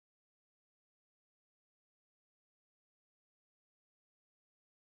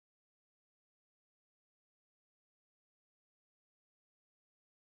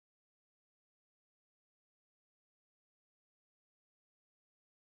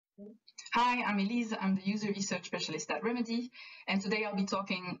Hi, I'm Elise. I'm the user research specialist at Remedy, and today I'll be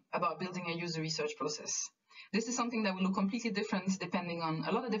talking about building a user research process. This is something that will look completely different depending on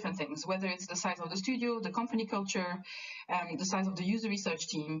a lot of different things, whether it's the size of the studio, the company culture, the size of the user research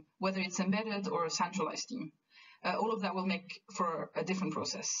team, whether it's embedded or a centralized team. All of that will make for a different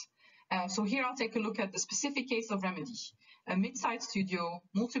process. So here I'll take a look at the specific case of Remedy, a mid-sized studio,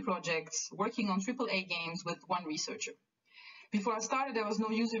 multi-projects, working on AAA games with one researcher. Before I started, there was no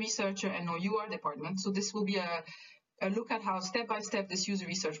user researcher and no UR department, so this will be a look at how step-by-step this user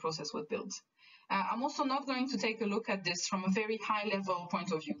research process was built. I'm also not going to take a look at this from a very high-level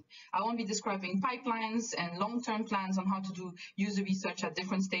point of view. I won't be describing pipelines and long-term plans on how to do user research at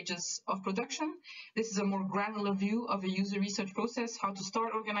different stages of production. This is a more granular view of a user research process, how to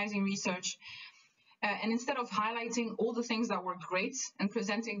start organizing research, and instead of highlighting all the things that worked great and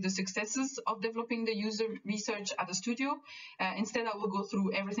presenting the successes of developing the user research at the studio, instead I will go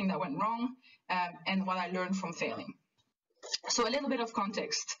through everything that went wrong and what I learned from failing. So a little bit of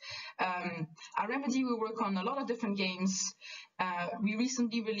context. At Remedy, we work on a lot of different games. We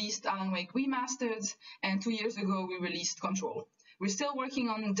recently released Alan Wake Remastered, and 2 years ago we released Control. We're still working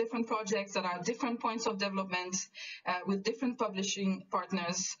on different projects that are at different points of development with different publishing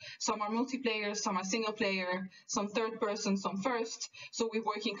partners. Some are multiplayer, some are single player, some third person, some first. So we're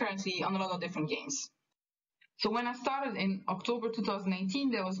working currently on a lot of different games. So when I started in October 2018,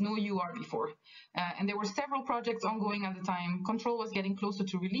 there was no UR before. And there were several projects ongoing at the time. Control was getting closer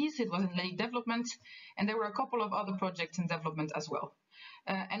to release, it was in late development, and there were a couple of other projects in development as well.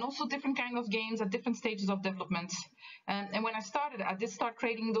 And also different kind of games at different stages of development. And when I started, I did start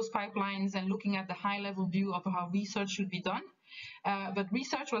creating those pipelines and looking at the high-level view of how research should be done. But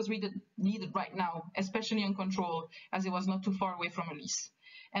research was needed right now, especially on Control, as it was not too far away from release.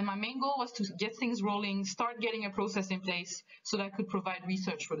 And my main goal was to get things rolling, start getting a process in place so that I could provide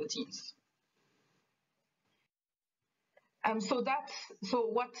research for the teams. So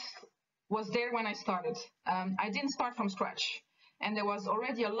what was there when I started? I didn't start from scratch. And there was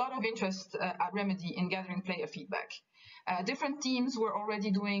already a lot of interest at Remedy in gathering player feedback. Different teams were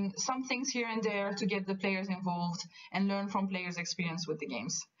already doing some things here and there to get the players involved and learn from players' experience with the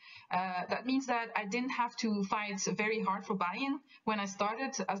games. That means that I didn't have to fight very hard for buy-in when I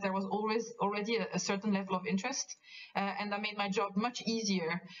started, as there was already a certain level of interest. And that made my job much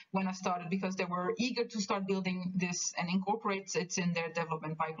easier when I started because they were eager to start building this and incorporate it in their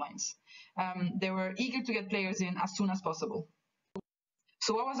development pipelines. They were eager to get players in as soon as possible.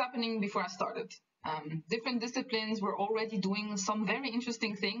 So what was happening before I started? Different disciplines were already doing some very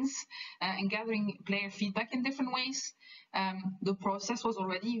interesting things and gathering player feedback in different ways. The process was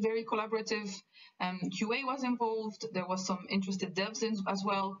already very collaborative. QA was involved. There was some interested devs in as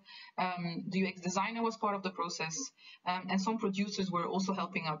well. The UX designer was part of the process. And some producers were also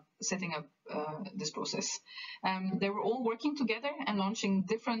helping up, setting up this process. They were all working together and launching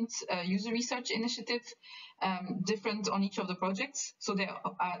different user research initiatives, different on each of the projects. So they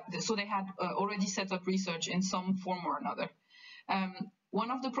had already set up research in some form or another. On one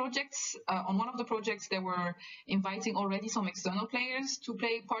of the projects, they were inviting already some external players to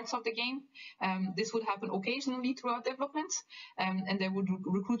play parts of the game. This would happen occasionally throughout development, and they would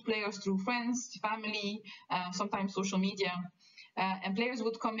recruit players through friends, family, sometimes social media. And players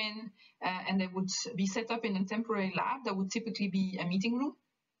would come in and they would be set up in a temporary lab that would typically be a meeting room.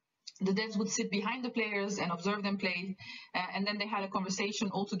 The devs would sit behind the players and observe them play, and then they had a conversation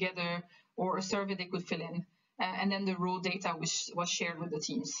all together or a survey they could fill in. And then the raw data was shared with the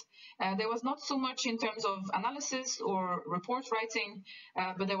teams. There was not so much in terms of analysis or report writing,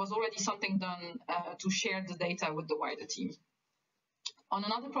 but there was already something done to share the data with the wider team. On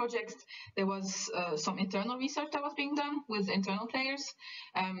another project, there was some internal research that was being done with internal players.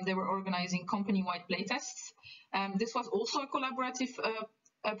 They were organizing company-wide playtests. This was also a collaborative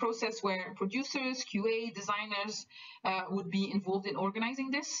process where producers, QA, designers would be involved in organizing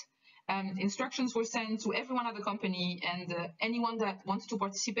this. Instructions were sent to everyone at the company, and anyone that wants to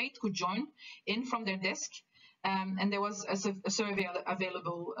participate could join in from their desk. And there was a survey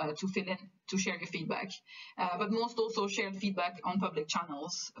available to fill in, to share your feedback. But most also shared feedback on public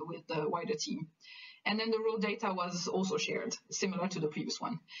channels with the wider team. And then the raw data was also shared, similar to the previous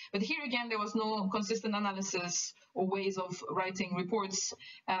one. But here again, there was no consistent analysis or ways of writing reports,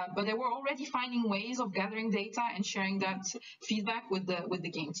 but they were already finding ways of gathering data and sharing that feedback with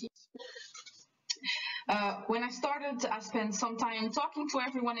the game teams. When I started, I spent some time talking to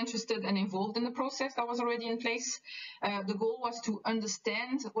everyone interested and involved in the process that was already in place. The goal was to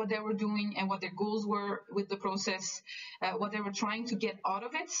understand what they were doing and what their goals were with the process, what they were trying to get out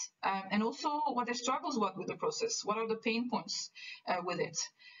of it, and also what their struggles were with the process. What are the pain points with it?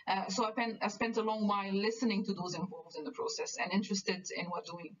 So I spent a long while listening to those involved in the process and interested in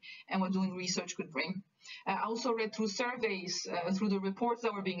what doing research could bring. I also read through surveys, through the reports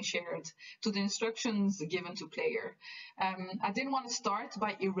that were being shared, to the instructions given to player. I didn't want to start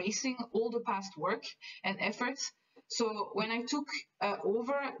by erasing all the past work and efforts. So when I took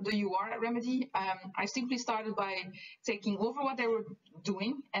over the UR at Remedy, I simply started by taking over what they were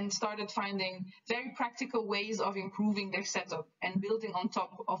doing and started finding very practical ways of improving their setup and building on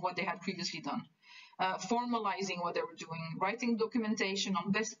top of what they had previously done. Formalizing what they were doing, writing documentation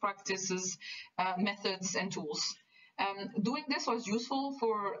on best practices, methods, and tools. Doing this was useful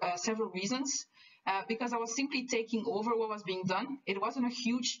for several reasons. Because I was simply taking over what was being done. It wasn't a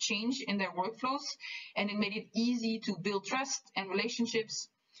huge change in their workflows, and it made it easy to build trust and relationships.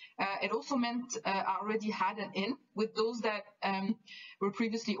 It also meant I already had an in with those that were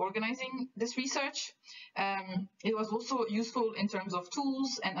previously organizing this research. It was also useful in terms of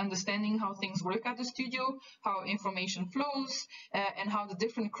tools and understanding how things work at the studio, how information flows, and how the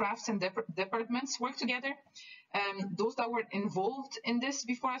different crafts and departments work together. Those that were involved in this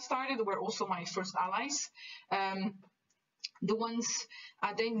before I started were also my first allies. The ones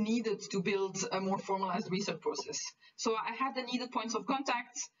they needed to build a more formalized research process. So I had the needed points of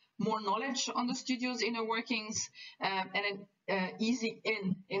contact, more knowledge on the studio's inner workings, and an easy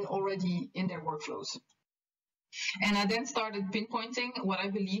in already in their workflows. And I then started pinpointing what I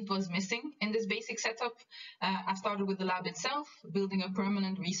believed was missing in this basic setup. I started with the lab itself, building a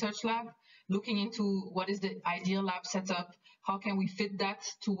permanent research lab, looking into what is the ideal lab setup, how can we fit that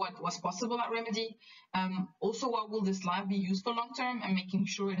to what was possible at Remedy. Also, what will this lab be used for long term, and making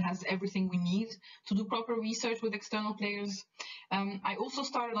sure it has everything we need to do proper research with external players. I also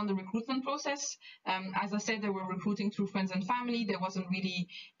started on the recruitment process. As I said, they were recruiting through friends and family. There wasn't really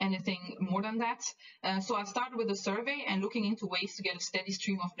anything more than that. So I started with a survey and looking into ways to get a steady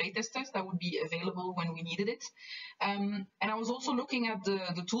stream of playtesters that would be available when we needed it. And I was also looking at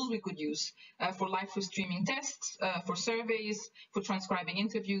the tools we could use for live streaming tests, for surveys, for transcribing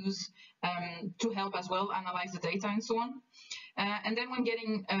interviews, to help as well analyze the data and so on. And then when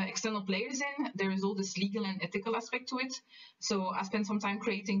getting external players in, there is all this legal and ethical aspect to it. So I spent some time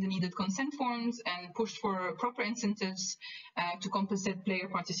creating the needed consent forms and pushed for proper incentives to compensate player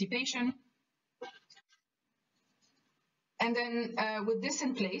participation. And then with this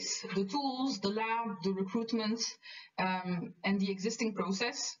in place, the tools, the lab, the recruitment, and the existing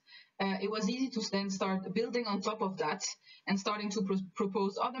process, it was easy to then start building on top of that and starting to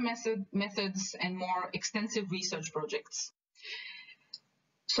propose other methods and more extensive research projects.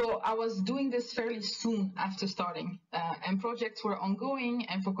 So I was doing this fairly soon after starting, and projects were ongoing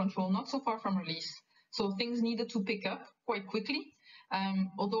and for control not so far from release. So things needed to pick up quite quickly.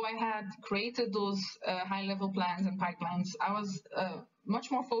 Although I had created those high-level plans and pipelines, I was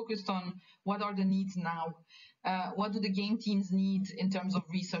much more focused on what are the needs now. What do the game teams need in terms of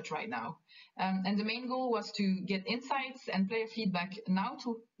research right now? And the main goal was to get insights and player feedback now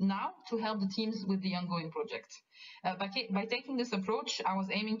to help the teams with the ongoing project. By taking this approach, I was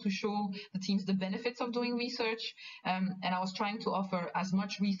aiming to show the teams the benefits of doing research, and I was trying to offer as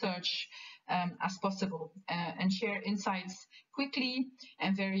much research as possible and share insights quickly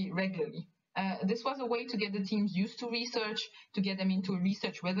and very regularly. This was a way to get the teams used to research, to get them into a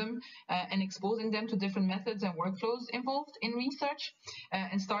research rhythm, and exposing them to different methods and workflows involved in research,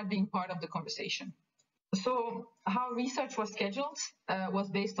 and start being part of the conversation. So how research was scheduled was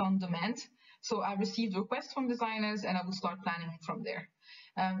based on demand. So I received requests from designers and I would start planning from there.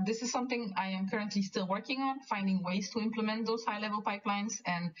 This is something I am currently still working on, finding ways to implement those high-level pipelines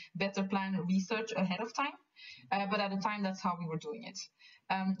and better plan research ahead of time. But at the time, that's how we were doing it.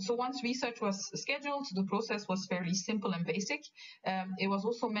 So once research was scheduled, the process was fairly simple and basic. It was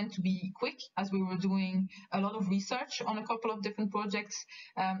also meant to be quick, as we were doing a lot of research on a couple of different projects.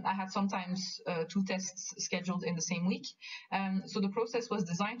 I had sometimes 2 tests scheduled in the same week. So the process was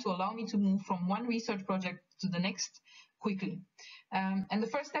designed to allow me to move from one research project to the next quickly. And the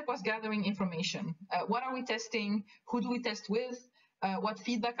first step was gathering information. What are we testing? Who do we test with? What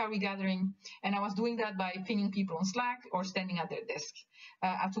feedback are we gathering? And I was doing that by pinging people on Slack or standing at their desk.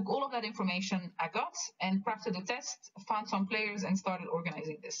 I took all of that information I got and crafted a test, found some players and started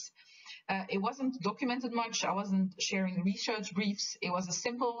organizing this. It wasn't documented much. I wasn't sharing research briefs. It was a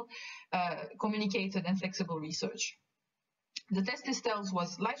simple, communicated and flexible research. The test itself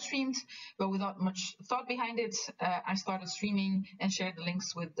was live streamed, but without much thought behind it. I started streaming and shared the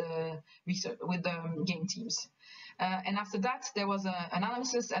links with the game teams. And after that, there was an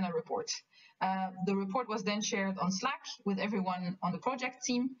analysis and a report. The report was then shared on Slack with everyone on the project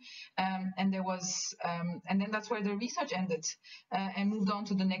team, and then that's where the research ended, and moved on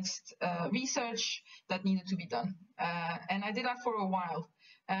to the next research that needed to be done. And I did that for a while,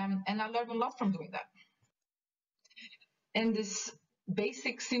 and I learned a lot from doing that. And this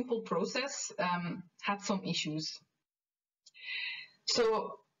basic, simple process had some issues.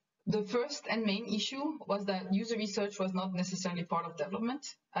 So the first and main issue was that user research was not necessarily part of development,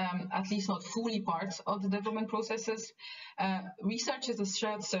 at least not fully part of the development processes. Research is a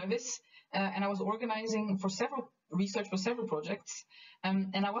shared service, and I was organizing research for several projects,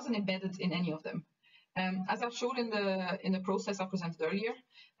 and I wasn't embedded in any of them. As I've shown in the process I presented earlier,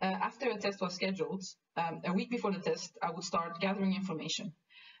 after a test was scheduled, a week before the test, I would start gathering information.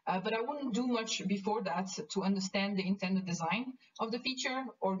 But I wouldn't do much before that to understand the intended design of the feature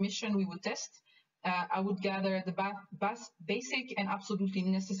or mission we would test. I would gather the basic and absolutely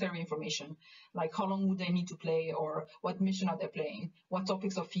necessary information, like how long would they need to play, or what mission are they playing, what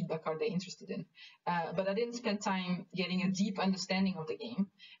topics of feedback are they interested in. But I didn't spend time getting a deep understanding of the game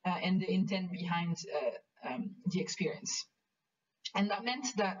and the intent behind the experience. And that meant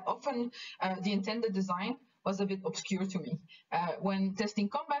that often the intended design was a bit obscure to me. When testing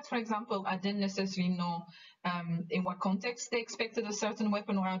combat, for example, I didn't necessarily know in what context they expected a certain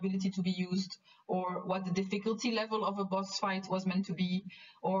weapon or ability to be used, or what the difficulty level of a boss fight was meant to be,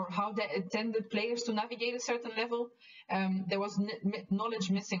 or how they intended players to navigate a certain level. There was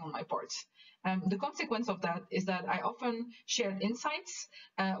knowledge missing on my part. The consequence of that is that I often shared insights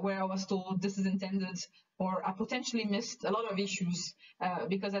where I was told this is intended, or I potentially missed a lot of issues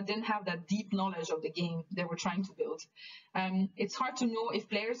because I didn't have that deep knowledge of the game they were trying to build. It's hard to know if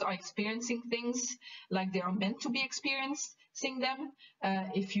players are experiencing things like they are meant to be experiencing them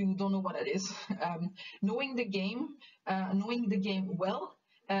if you don't know what it is. Knowing the game well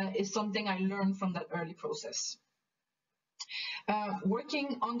is something I learned from that early process.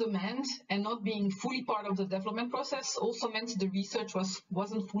 Working on demand and not being fully part of the development process also meant the research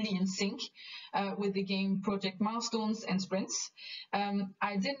wasn't fully in sync with the game project milestones and sprints.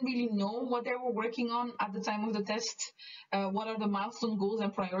 I didn't really know what they were working on at the time of the test. What are the milestone goals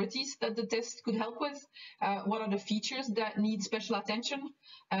and priorities that the test could help with? What are the features that need special attention?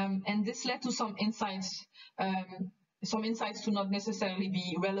 And this led to some insights to not necessarily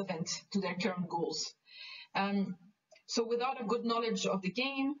be relevant to their current goals. So without a good knowledge of the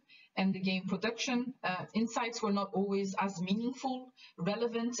game and the game production, insights were not always as meaningful,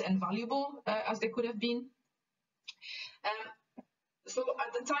 relevant, and valuable as they could have been. So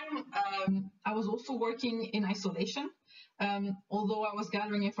at the time, I was also working in isolation. Although I was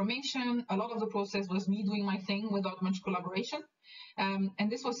gathering information, a lot of the process was me doing my thing without much collaboration.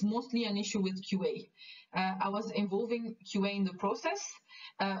 And this was mostly an issue with QA. I was involving QA in the process,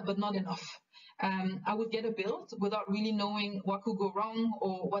 but not enough. I would get a build without really knowing what could go wrong,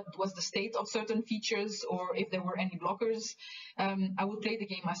 or what was the state of certain features, or if there were any blockers. I would play the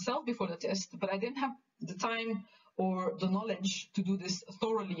game myself before the test, but I didn't have the time or the knowledge to do this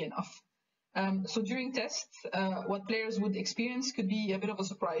thoroughly enough. So during tests, what players would experience could be a bit of a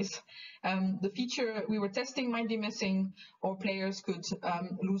surprise. The feature we were testing might be missing, or players could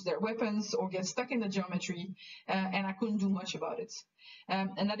lose their weapons or get stuck in the geometry, and I couldn't do much about it.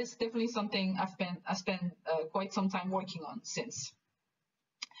 And that is definitely something I spent quite some time working on since.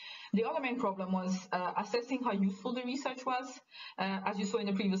 The other main problem was assessing how useful the research was. As you saw in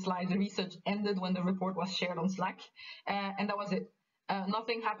the previous slide, the research ended when the report was shared on Slack, and that was it.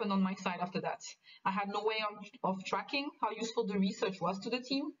 Nothing happened on my side after that. I had no way of tracking how useful the research was to the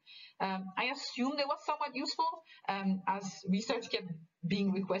team. I assumed it was somewhat useful as research kept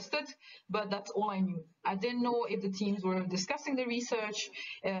being requested, but that's all I knew. I didn't know if the teams were discussing the research,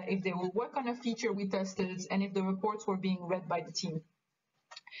 if they will work on a feature we tested, and if the reports were being read by the team.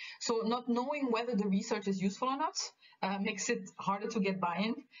 So not knowing whether the research is useful or not makes it harder to get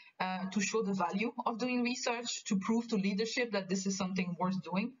buy-in, to show the value of doing research, to prove to leadership that this is something worth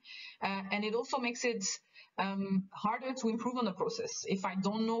doing. And it also makes it harder to improve on the process. If I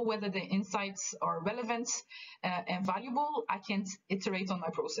don't know whether the insights are relevant and valuable, I can't iterate on my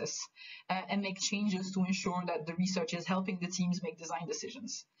process and make changes to ensure that the research is helping the teams make design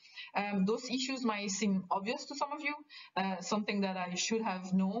decisions. Those issues might seem obvious to some of you, something that I should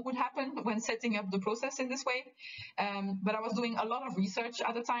have known would happen when setting up the process in this way. But I was doing a lot of research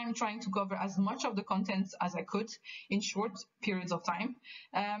at the time, trying to cover as much of the content as I could in short periods of time.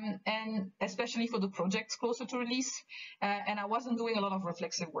 And especially for the project closer to release, and I wasn't doing a lot of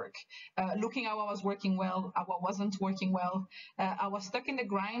reflexive work, looking at what was working well, at what wasn't working well. I was stuck in the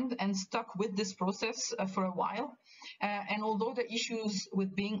grind and stuck with this process for a while. And although the issues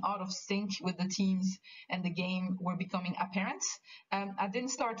with being out of sync with the teams and the game were becoming apparent, I didn't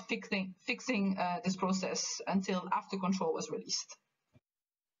start fixing this process until after Control was released.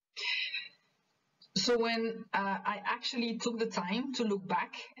 So when I actually took the time to look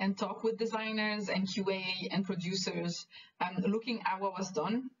back and talk with designers and QA and producers, looking at what was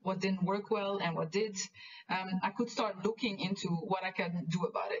done, what didn't work well and what did, I could start looking into what I can do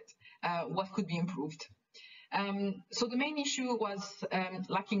about it, what could be improved. So the main issue was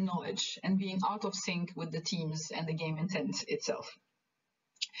lacking knowledge and being out of sync with the teams and the game intent itself.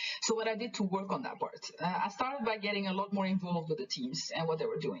 So what I did to work on that part, I started by getting a lot more involved with the teams and what they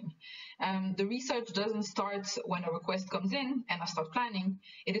were doing. The research doesn't start when a request comes in and I start planning.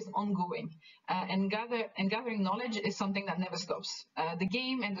 It is ongoing, and gathering knowledge is something that never stops. The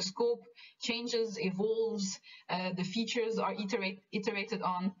game and the scope changes, evolves, the features are iterated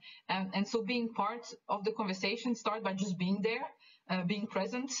on, and so being part of the conversation starts by just being there, being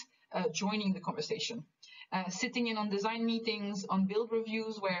present, joining the conversation. Sitting in on design meetings, on build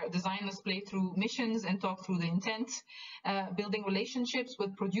reviews where designers play through missions and talk through the intent, building relationships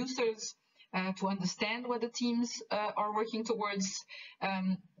with producers to understand what the teams are working towards,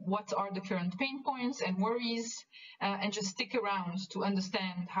 what are the current pain points and worries, and just stick around to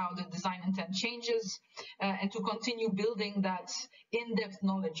understand how the design intent changes, and to continue building that in-depth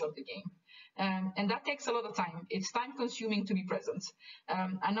knowledge of the game. And that takes a lot of time. It's time consuming to be present.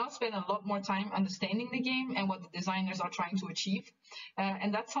 I now spend a lot more time understanding the game and what the designers are trying to achieve.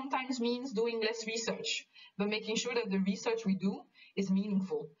 And that sometimes means doing less research, but making sure that the research we do is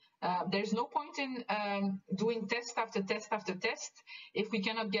meaningful. There's no point in doing test after test after test if we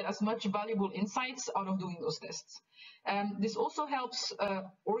cannot get as much valuable insights out of doing those tests. This also helps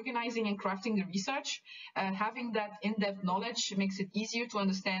organizing and crafting the research. Having that in-depth knowledge makes it easier to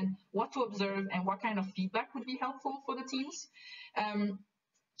understand what to observe and what kind of feedback would be helpful for the teams.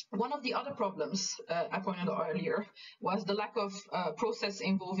 One of the other problems I pointed out earlier was the lack of process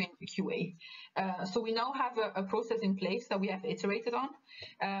involving QA. So we now have a process in place that we have iterated on.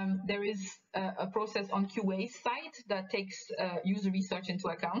 There is a process on QA side that takes user research into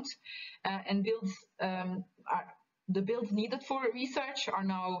account, and builds the builds needed for research are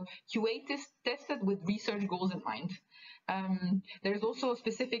now QA tested with research goals in mind. There's also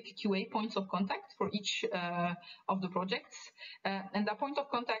specific QA points of contact for each of the projects, and that point of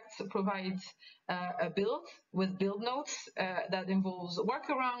contact provides a build with build notes that involves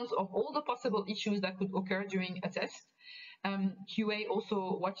workarounds of all the possible issues that could occur during a test. QA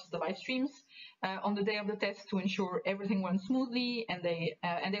also watches the live streams on the day of the test to ensure everything runs smoothly, and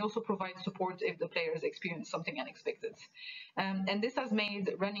they also provide support if the players experience something unexpected. And this has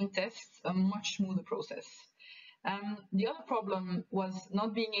made running tests a much smoother process. The other problem was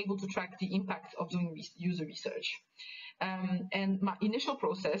not being able to track the impact of doing user research. And my initial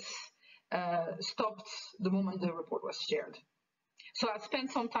process stopped the moment the report was shared. So I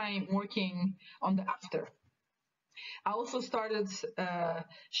spent some time working on the after. I also started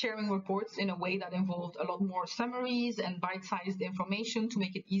sharing reports in a way that involved a lot more summaries and bite-sized information to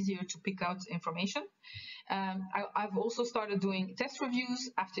make it easier to pick out information. I've also started doing test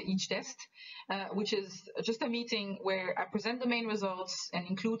reviews after each test, which is just a meeting where I present the main results and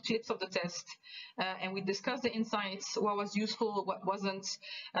include clips of the test, and we discuss the insights, what was useful, what wasn't,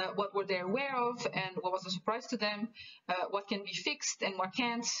 what were they aware of, and what was a surprise to them, what can be fixed and what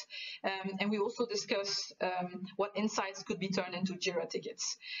can't, and we also discuss what insights could be turned into JIRA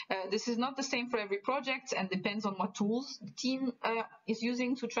tickets. This is not the same for every project and depends on what tools the team is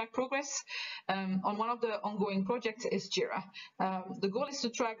using to track progress. On one of the ongoing projects is JIRA. The goal is to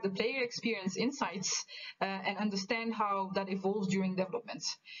track the player experience insights and understand how that evolves during development.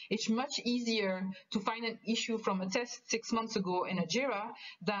 It's much easier to find an issue from a test 6 months ago in a JIRA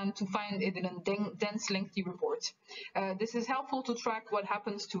than to find it in a dense, lengthy report. This is helpful to track what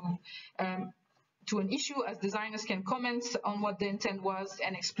happens to an issue, as designers can comment on what the intent was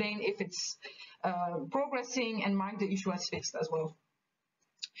and explain if it's progressing and mark the issue as fixed as well.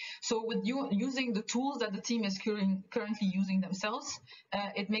 So with using the tools that the team is currently using themselves,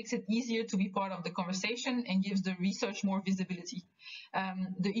 it makes it easier to be part of the conversation and gives the research more visibility.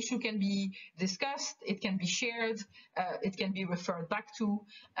 The issue can be discussed, it can be shared, it can be referred back to.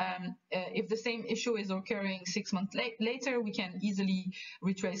 If the same issue is occurring 6 months later, we can easily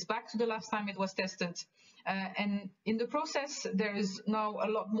retrace back to the last time it was tested. And in the process, there is now a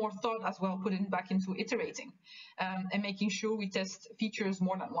lot more thought as well put back into iterating and making sure we test features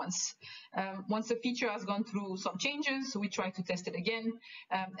more than once. Once a feature has gone through some changes, we try to test it again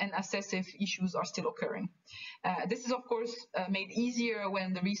and assess if issues are still occurring. This is, of course, made easier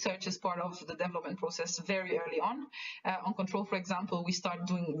when the research is part of the development process very early on. On Control, for example, we started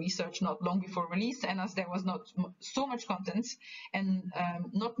doing research not long before release, and as there was not so much content and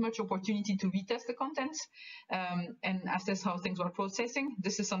not much opportunity to retest the content and assess how things were processing,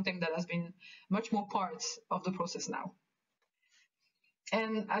 this is something that has been much more part of the process now.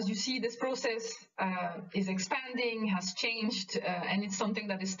 And as you see, this process is expanding, has changed, and it's something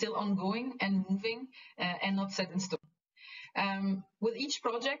that is still ongoing and moving and not set in stone. With each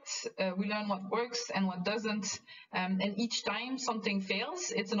project, we learn what works and what doesn't, and each time something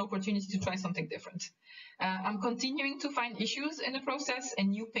fails, it's an opportunity to try something different. I'm continuing to find issues in the process and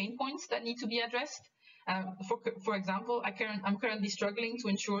new pain points that need to be addressed. For example, I'm currently struggling to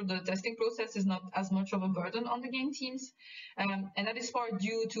ensure the testing process is not as much of a burden on the game teams, and that is part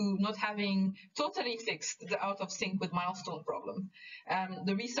due to not having totally fixed the out of sync with milestone problem.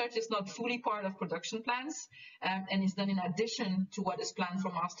 The research is not fully part of production plans and is done in addition to what is planned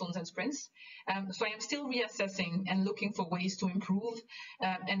for milestones and sprints. So I am still reassessing and looking for ways to improve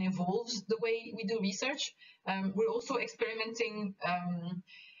and evolve the way we do research. We're also experimenting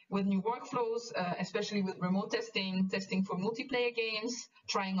with new workflows, especially with remote testing, testing for multiplayer games,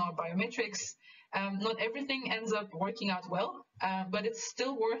 trying out biometrics. Not everything ends up working out well, but it's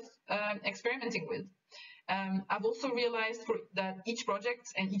still worth experimenting with. I've also realized that each project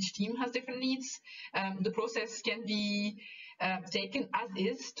and each team has different needs. The process can be taken as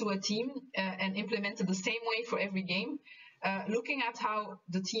is to a team and implemented the same way for every game. Looking at how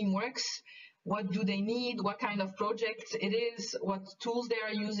the team works, what do they need, what kind of project it is, what tools they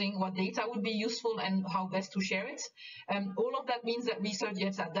are using, what data would be useful, and how best to share it. All of that means that research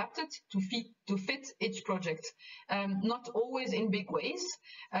gets adapted to fit each project, not always in big ways.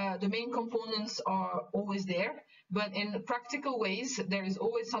 The main components are always there, but in practical ways, there is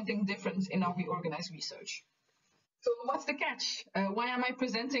always something different in how we organize research. So what's the catch? Why am I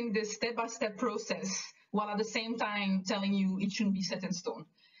presenting this step-by-step process while at the same time telling you it shouldn't be set in stone?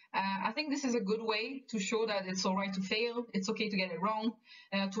 I think this is a good way to show that it's all right to fail, it's okay to get it wrong,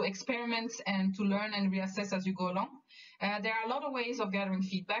 to experiment and to learn and reassess as you go along. There are a lot of ways of gathering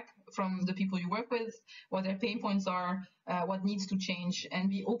feedback from the people you work with, what their pain points are, what needs to change, and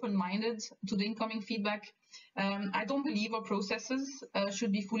be open-minded to the incoming feedback. I don't believe our processes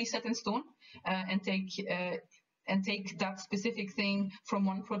should be fully set in stone and take that specific thing from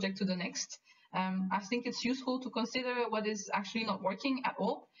one project to the next. I think it's useful to consider what is actually not working at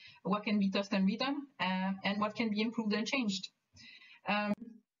all, what can be tested and redone, and what can be improved and changed.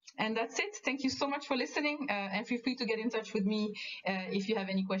 And that's it. Thank you so much for listening, and feel free to get in touch with me if you have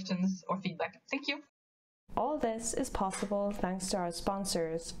any questions or feedback. Thank you. All this is possible thanks to our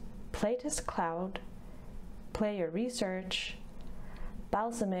sponsors, Playtest Cloud, Player Research,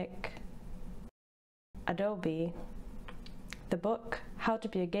 Balsamic, Adobe, the book How to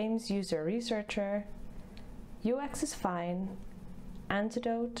Be a Games User Researcher, UX is Fine,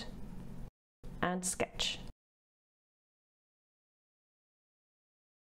 Antidote, and Sketch.